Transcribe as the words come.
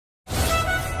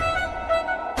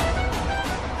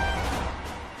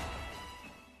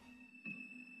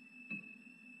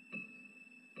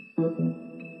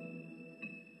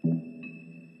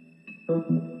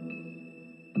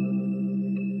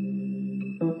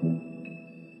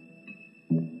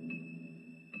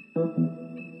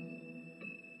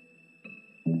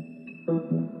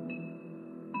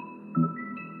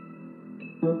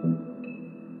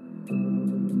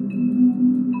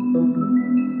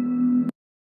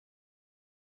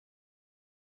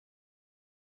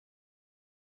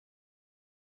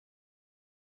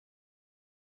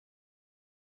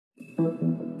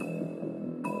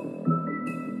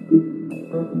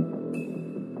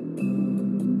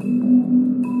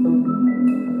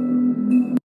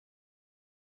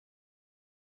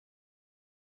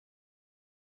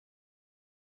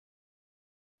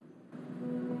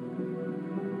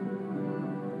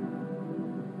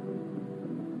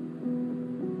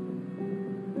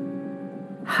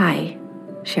Hi,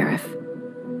 Sheriff.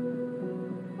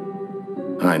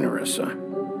 Hi, Nerissa.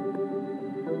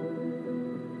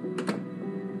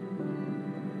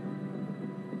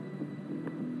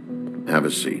 Have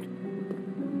a seat.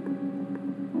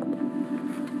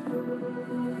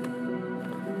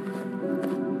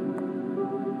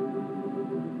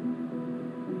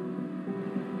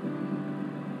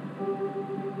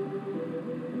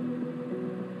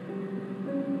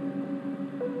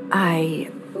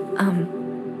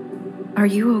 Are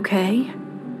you okay?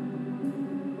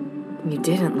 You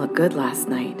didn't look good last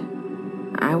night.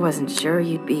 I wasn't sure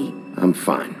you'd be... I'm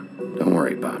fine. Don't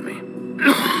worry about me.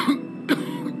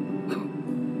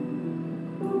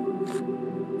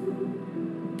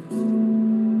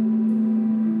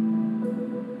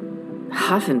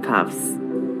 Huff and Puffs.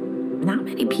 Not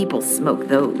many people smoke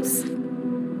those.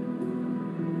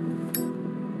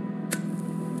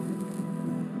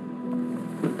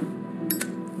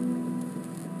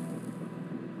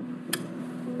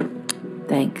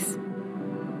 Thanks.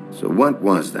 So what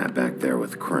was that back there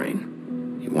with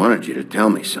Crane? He wanted you to tell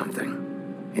me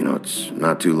something. You know, it's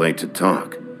not too late to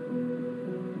talk.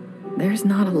 There's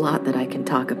not a lot that I can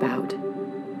talk about.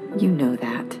 You know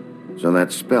that. So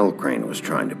that spell Crane was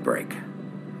trying to break.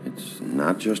 It's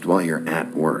not just while you're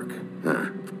at work, huh?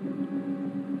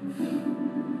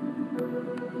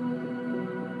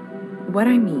 What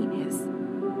I mean is,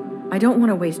 I don't want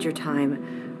to waste your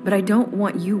time, but I don't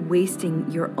want you wasting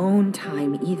your own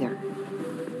time either.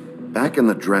 Back in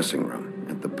the dressing room,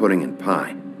 at the pudding and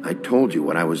pie, I told you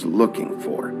what I was looking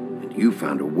for, and you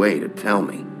found a way to tell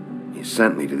me. You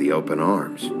sent me to the open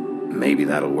arms. Maybe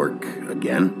that'll work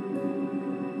again?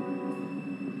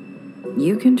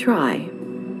 You can try.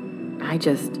 I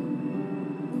just...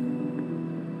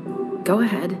 Go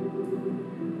ahead.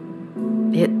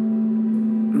 It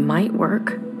might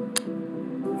work.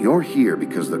 You're here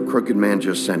because the Crooked Man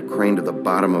just sent Crane to the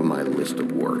bottom of my list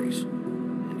of worries.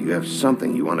 And you have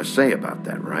something you want to say about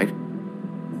that, right?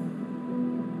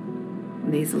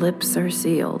 These lips are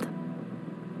sealed.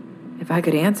 If I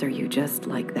could answer you just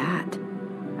like that,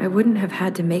 I wouldn't have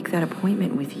had to make that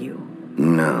appointment with you.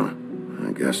 No,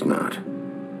 I guess not.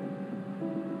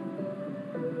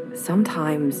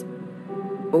 Sometimes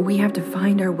we have to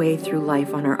find our way through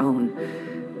life on our own,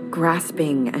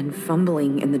 grasping and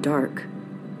fumbling in the dark.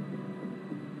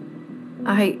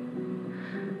 I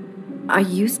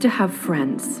used to have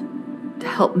friends to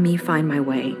help me find my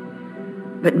way,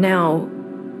 but now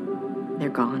they're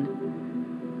gone,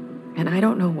 and I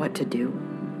don't know what to do.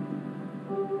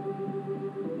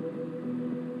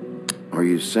 Are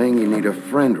you saying you need a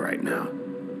friend right now?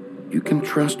 You can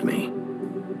trust me.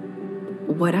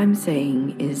 What I'm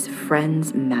saying is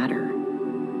friends matter,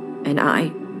 and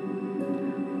I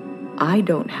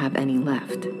don't have any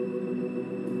left.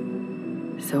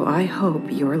 So I hope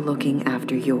you're looking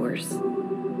after yours.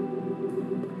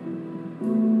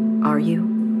 Are you?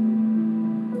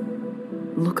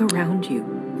 Look around you.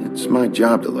 It's my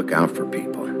job to look out for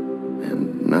people,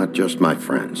 and not just my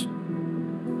friends.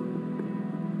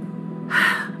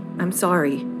 I'm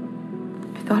sorry.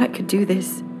 I thought I could do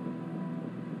this.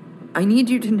 I need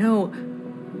you to know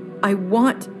I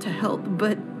want to help,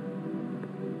 but...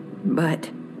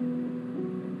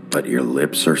 But your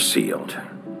lips are sealed.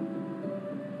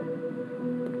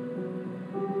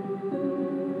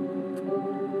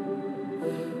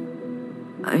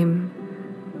 I'm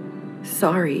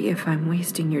sorry if I'm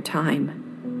wasting your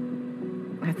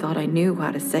time. I thought I knew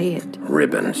how to say it.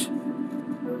 Ribbons.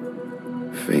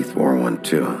 Faith wore one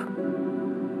too.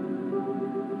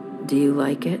 Do you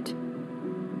like it?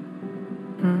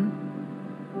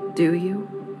 Do you?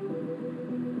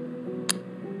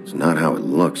 It's not how it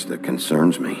looks that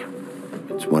concerns me.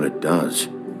 It's what it does.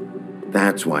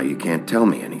 That's why you can't tell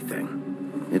me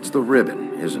anything. It's the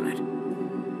ribbon, isn't it?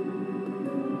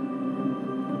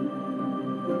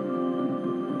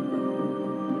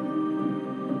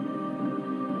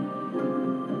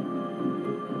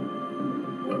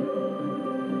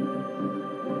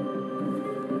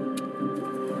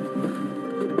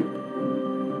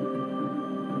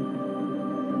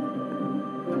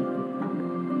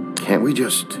 Can't we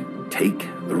just take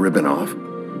the ribbon off?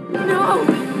 No!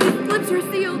 These lips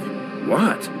are sealed!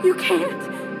 What? You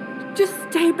can't! Just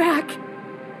stay back!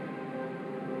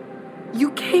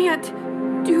 You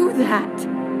can't do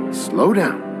that! Slow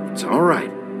down. It's all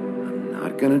right. I'm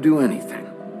not gonna do anything.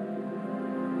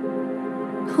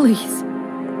 Please,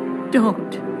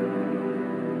 don't.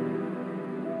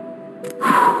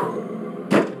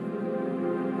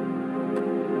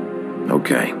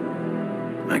 Okay.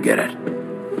 I get it.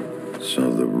 So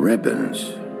the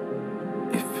ribbons,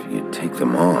 if you take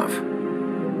them off...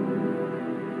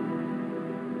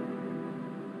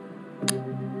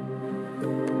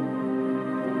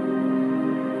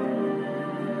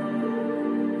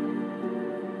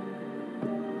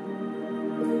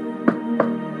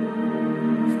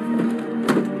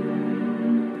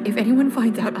 If anyone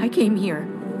finds out I came here...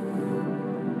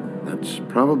 That's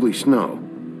probably Snow.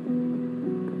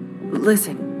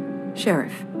 Listen,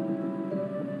 Sheriff.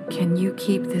 Can you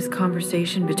keep this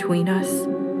conversation between us?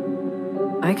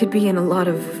 I could be in a lot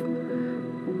of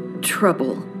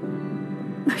trouble.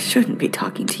 I shouldn't be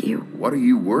talking to you. What are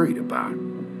you worried about?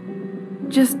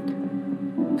 Just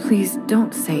please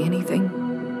don't say anything.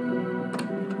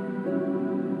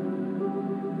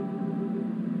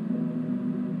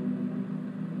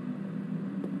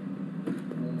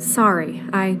 Sorry,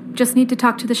 I just need to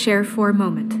talk to the sheriff for a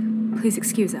moment. Please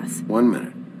excuse us. 1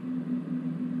 minute.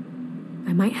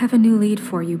 I might have a new lead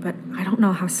for you, but I don't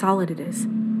know how solid it is.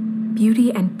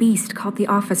 Beauty and Beast called the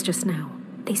office just now.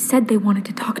 They said they wanted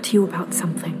to talk to you about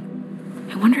something.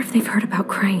 I wonder if they've heard about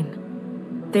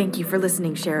Crane. Thank you for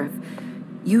listening, Sheriff.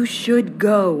 You should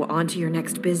go on to your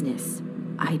next business.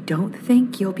 I don't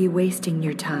think you'll be wasting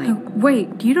your time. Oh,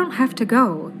 wait, you don't have to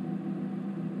go.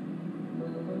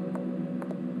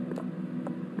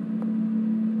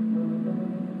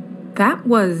 That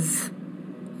was...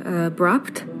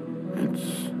 abrupt.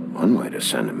 It's one way to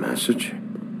send a message.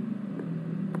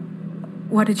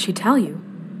 What did she tell you?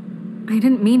 I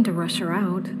didn't mean to rush her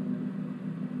out.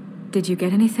 Did you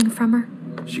get anything from her?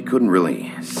 She couldn't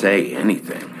really say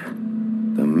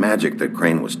anything. The magic that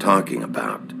Crane was talking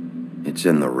about, it's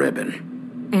in the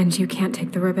ribbon. And you can't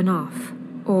take the ribbon off?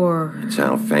 Or... It's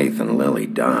how Faith and Lily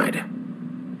died.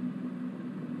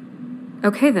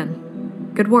 Okay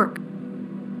then. Good work.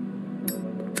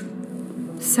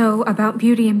 So, about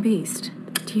Beauty and Beast,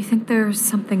 do you think there's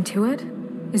something to it?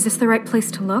 Is this the right place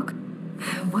to look?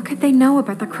 What could they know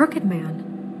about the Crooked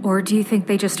Man? Or do you think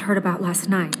they just heard about last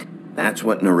night? That's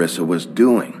what Nerissa was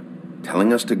doing,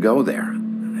 telling us to go there.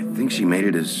 I think she made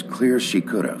it as clear as she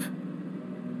could have.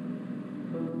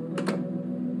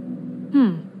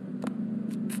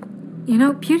 You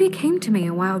know, Beauty came to me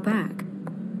a while back.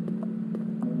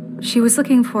 She was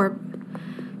looking for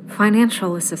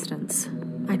financial assistance.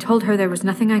 I told her there was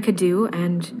nothing I could do,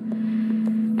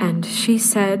 and she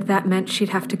said that meant she'd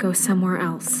have to go somewhere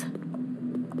else.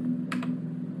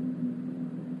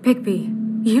 Bigby,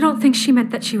 you don't think she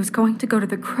meant that she was going to go to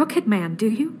the Crooked Man, do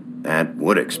you? That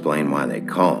would explain why they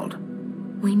called.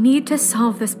 We need to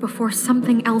solve this before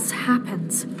something else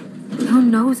happens. Who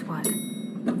knows what?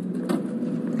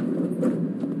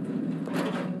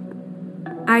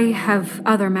 I have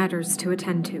other matters to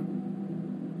attend to.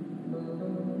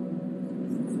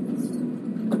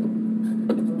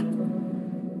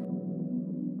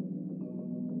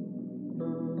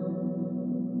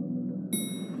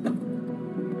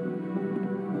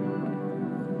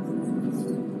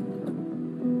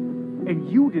 And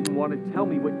you didn't want to tell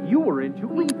me what you were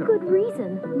into either. Good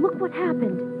reason. Look what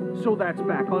happened. So that's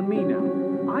back on me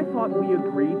now. I thought we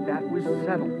agreed that was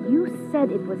settled. You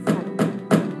said it was settled.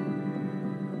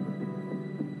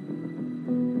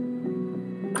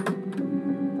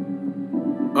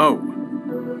 Oh.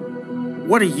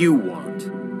 What do you want?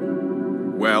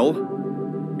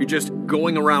 Well, you're just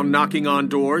going around knocking on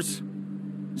doors?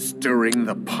 Stirring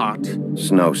the pot?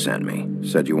 Snow sent me.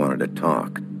 Said you wanted to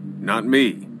talk. Not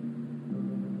me.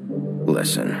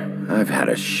 Listen, I've had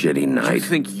a shitty You night.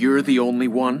 think you're the only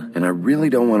one? And I really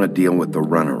don't want to deal with the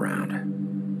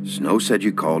runaround. Snow said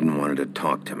you called and wanted to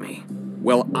talk to me.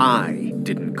 Well, I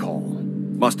didn't call.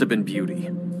 Must have been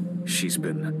Beauty. She's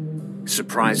been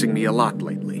surprising me a lot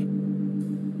lately.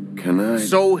 Can I...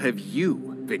 So have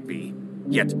you, Bigby.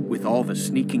 Yet, with all the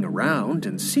sneaking around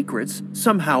and secrets,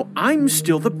 somehow I'm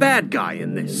still the bad guy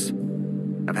in this.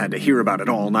 I've had to hear about it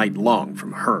all night long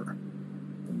from her.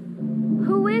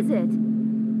 Who is it?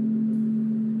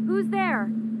 Who's there?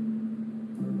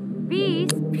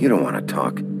 Beast? If you don't want to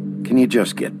talk, can you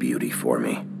just get Beauty for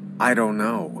me? I don't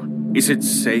know. Is it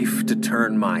safe to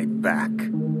turn my back?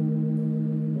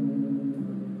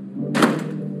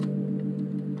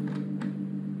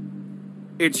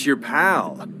 It's your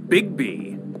pal,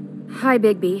 Bigby. Hi,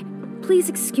 Bigby. Please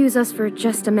excuse us for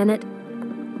just a minute.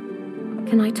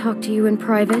 Can I talk to you in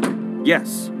private?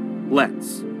 Yes,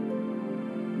 let's.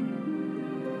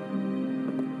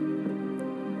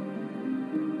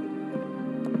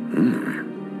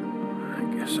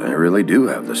 I guess I really do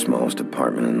have the smallest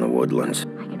apartment in the Woodlands.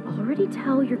 I can already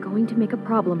tell you're going to make a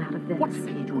problem out of this. What's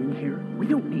he doing here? We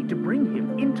don't need to bring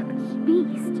him into this.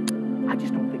 Beast. I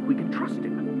just don't think we can trust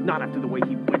him. Not after the way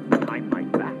he went behind my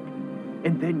back.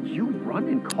 And then you run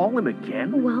and call him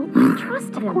again? Well, I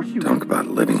trust him. Of course you Talk about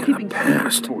living He's in the keeping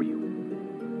past. secrets for you.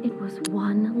 It was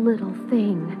one little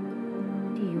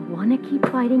thing. Do you want to keep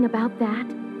fighting about that?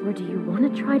 Or do you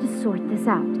want to try to sort this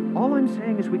out? All I'm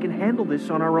saying is we can handle this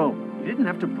on our own. You didn't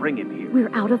have to bring him here.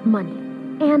 We're out of money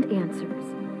and answers.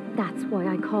 That's why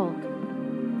I called.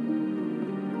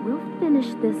 We'll finish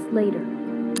this later,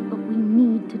 but we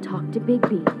need to talk to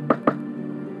Bigby.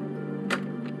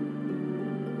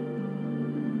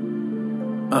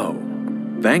 Oh,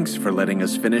 thanks for letting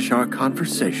us finish our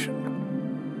conversation.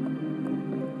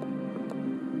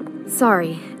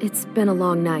 Sorry, it's been a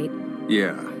long night.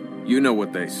 Yeah, you know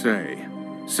what they say.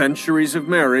 Centuries of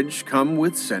marriage come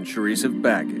with centuries of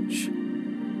baggage.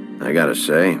 I gotta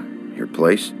say, your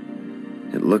place,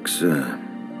 it looks,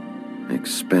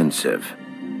 expensive.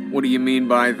 What do you mean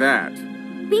by that?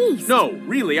 Beast! No,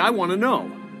 really, I want to know.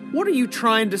 What are you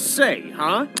trying to say,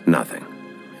 huh? Nothing.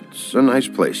 It's a nice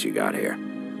place you got here.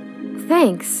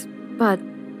 Thanks, but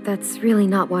that's really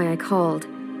not why I called.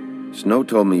 Snow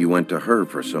told me you went to her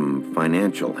for some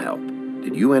financial help.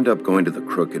 Did you end up going to the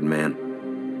Crooked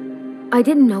Man? I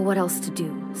didn't know what else to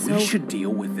do, so... We should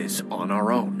deal with this on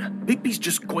our own. Bigby's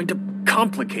just going to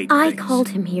complicate I things. called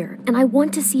him here, and I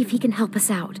want to see if he can help us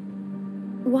out.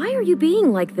 Why are you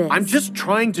being like this? I'm just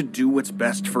trying to do what's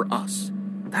best for us.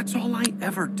 That's all I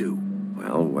ever do.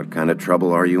 Well, what kind of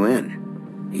trouble are you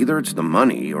in? Either it's the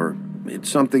money or it's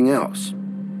something else.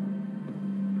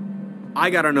 I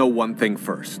gotta know one thing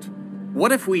first.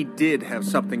 What if we did have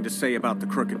something to say about the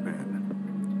Crooked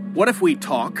Man? What if we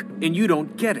talk and you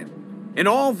don't get it? And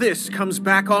all this comes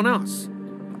back on us?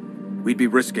 We'd be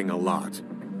risking a lot.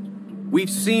 We've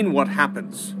seen what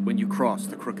happens when you cross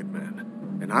the Crooked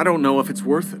Man. And I don't know if it's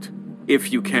worth it.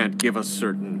 If you can't give us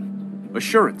certain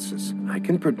assurances. I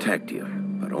can protect you,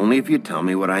 but only if you tell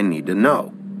me what I need to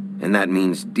know. And that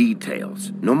means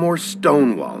details. No more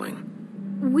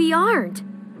stonewalling. We aren't.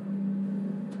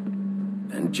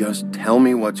 Then just tell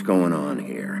me what's going on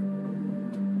here.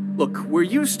 Look, we're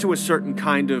used to a certain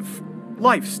kind of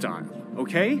lifestyle,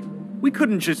 okay? We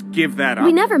couldn't just give that up.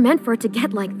 We never meant for it to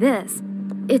get like this.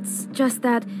 It's just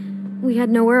that we had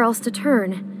nowhere else to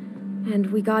turn,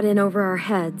 and we got in over our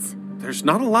heads. There's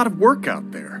not a lot of work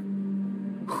out there.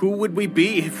 Who would we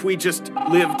be if we just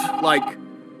lived like...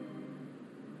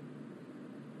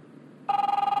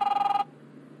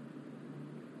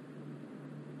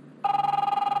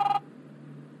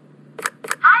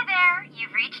 Hi there,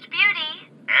 you've reached Beauty.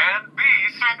 And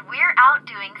Beast. And we're out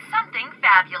doing something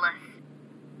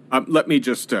fabulous. let me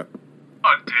just, A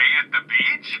day at the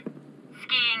beach?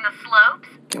 Skiing the slopes.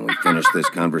 Can we finish this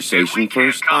conversation We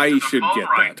can't first? come I to the should phone get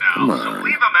right that. now, Come so on.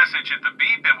 leave a message at the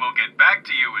beep and we'll get back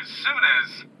to you as soon as...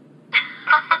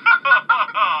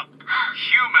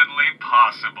 humanly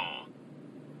possible.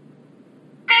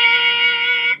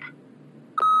 Beep!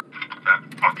 That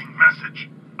fucking message.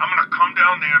 I'm gonna come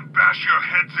down there and bash your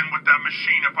heads in with that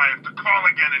machine if I have to call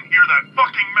again and hear that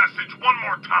fucking message one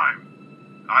more time.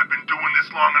 I've been doing this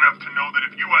long enough to know that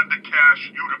if you had the cash,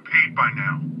 you'd have paid by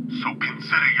now. So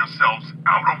consider yourselves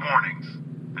out of warnings.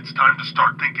 It's time to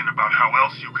start thinking about how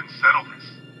else you can settle this.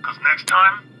 Because next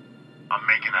time, I'm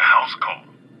making a house call.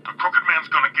 The Crooked Man's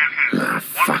gonna get his, one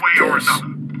fuck way or this.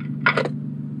 another.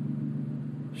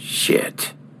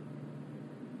 Shit.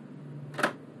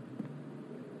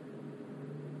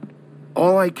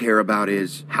 All I care about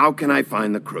is, how can I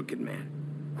find the Crooked Man?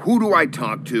 Who do I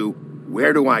talk to?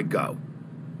 Where do I go?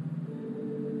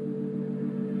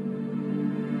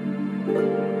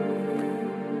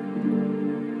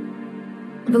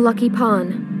 The Lucky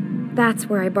Pawn. That's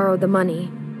where I borrowed the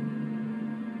money.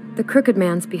 The Crooked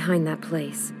Man's behind that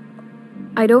place.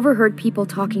 I'd overheard people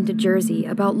talking to Jersey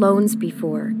about loans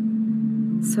before.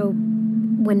 So,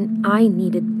 when I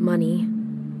needed money,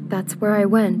 that's where I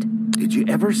went. Did you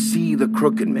ever see the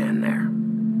Crooked Man there?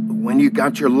 When you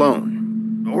got your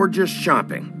loan? Or just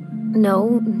shopping?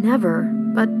 No, never.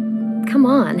 But come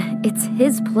on, it's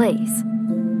his place.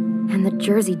 And the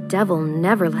Jersey Devil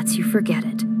never lets you forget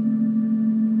it.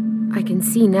 I can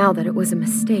see now that it was a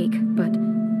mistake, but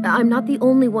I'm not the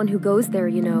only one who goes there,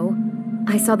 you know.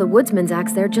 I saw the Woodsman's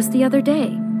axe there just the other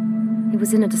day. It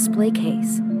was in a display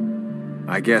case.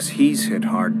 I guess he's hit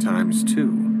hard times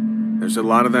too. There's a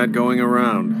lot of that going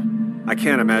around. I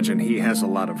can't imagine he has a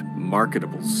lot of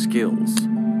marketable skills.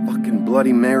 Fucking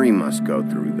Bloody Mary must go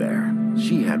through there.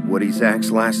 She had Woody's axe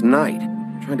last night,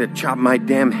 trying to chop my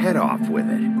damn head off with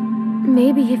it.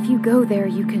 Maybe if you go there,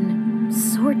 you can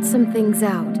sort some things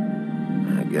out.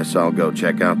 I guess I'll go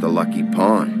check out the Lucky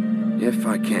Pawn. If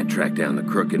I can't track down the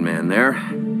Crooked Man there,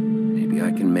 maybe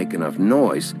I can make enough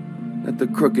noise that the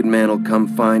Crooked Man will come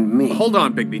find me. Hold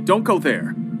on, Bigby. Don't go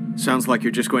there. Sounds like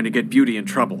you're just going to get Beauty in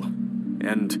trouble.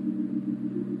 And...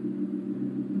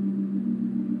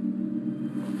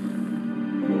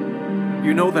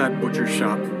 you know that butcher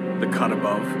shop, the cut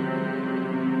above?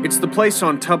 It's the place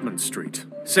on Tubman Street.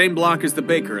 Same block as the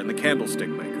baker and the candlestick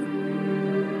maker.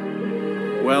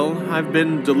 Well, I've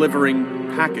been delivering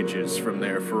packages from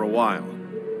there for a while.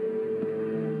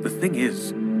 The thing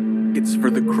is, it's for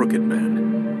the Crooked Man.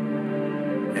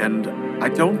 And I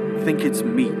don't think it's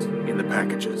meat in the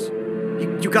packages.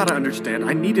 You gotta understand,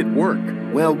 I needed work.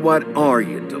 Well, what are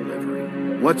you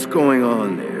delivering? What's going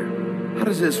on there? How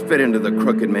does this fit into the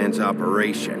Crooked Man's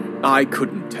operation? I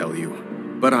couldn't tell you,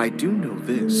 but I do know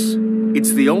this.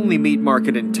 It's the only meat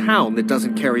market in town that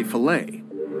doesn't carry filet.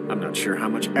 I'm not sure how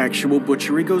much actual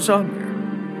butchery goes on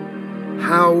there.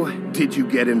 How did you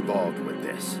get involved with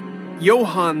this?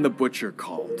 Johann the butcher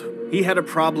called. He had a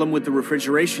problem with the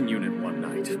refrigeration unit one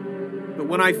night. But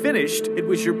when I finished, it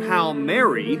was your pal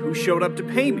Mary who showed up to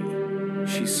pay me.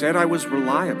 She said I was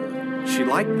reliable. She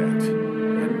liked that.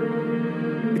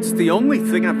 And it's the only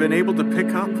thing I've been able to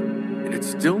pick up, and it's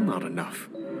still not enough.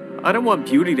 I don't want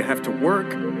Beauty to have to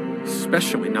work,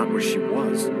 especially not where she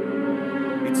was.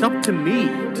 It's up to me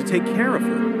to take care of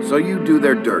her. So you do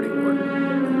their dirty work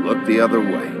and look the other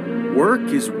way. Work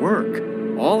is work.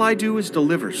 All I do is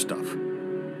deliver stuff.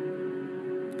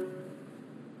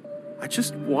 I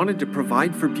just wanted to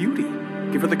provide for Beauty,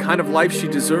 give her the kind of life she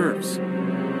deserves.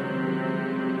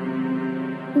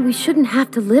 We shouldn't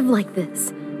have to live like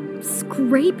this,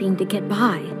 scraping to get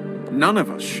by. None of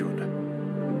us should.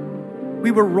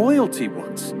 We were royalty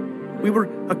once. We were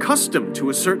accustomed to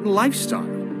a certain lifestyle.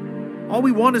 All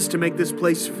we want is to make this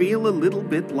place feel a little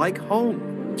bit like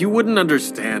home. You wouldn't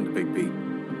understand, Bigby.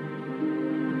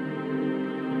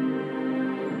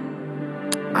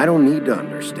 I don't need to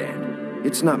understand.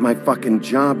 It's not my fucking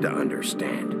job to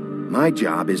understand. My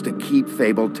job is to keep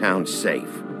Fabletown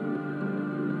safe.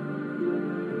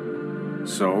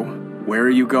 So, where are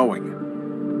you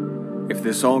going? If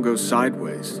this all goes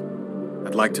sideways,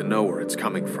 I'd like to know where it's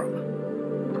coming from.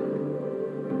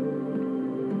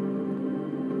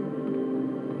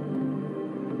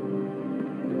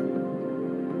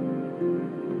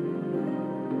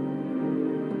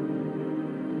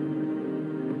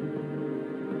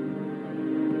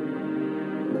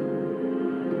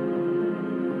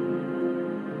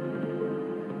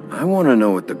 I want to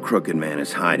know what the Crooked Man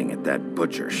is hiding at that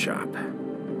butcher shop.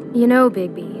 You know,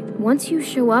 Bigby, once you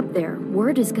show up there,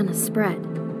 word is gonna spread.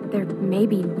 There may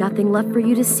be nothing left for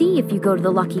you to see if you go to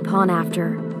the Lucky Pawn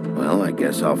after. Well, I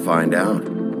guess I'll find out.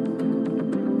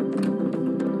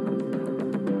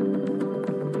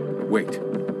 Wait,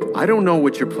 I don't know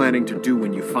what you're planning to do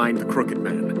when you find the Crooked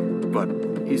Man, but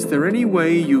is there any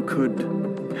way you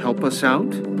could help us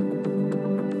out?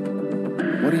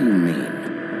 What do you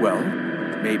mean? Well,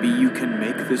 maybe you can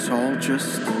make this all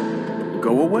just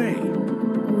go away.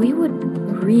 We would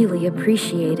really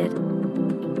appreciate it.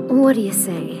 What do you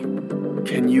say?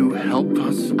 Can you help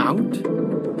us out?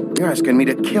 You're asking me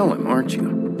to kill him, aren't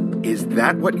you? Is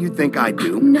that what you think I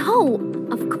do? No,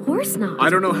 of course not. I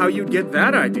don't know how you'd get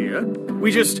that idea.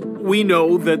 We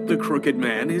know that the Crooked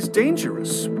Man is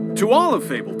dangerous to all of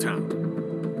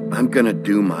Fabletown. I'm gonna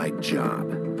do my job.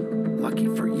 Lucky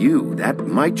for you, that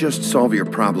might just solve your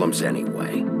problems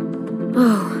anyway.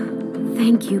 Oh,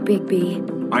 thank you,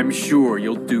 Bigby. I'm sure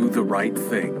you'll do the right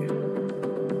thing.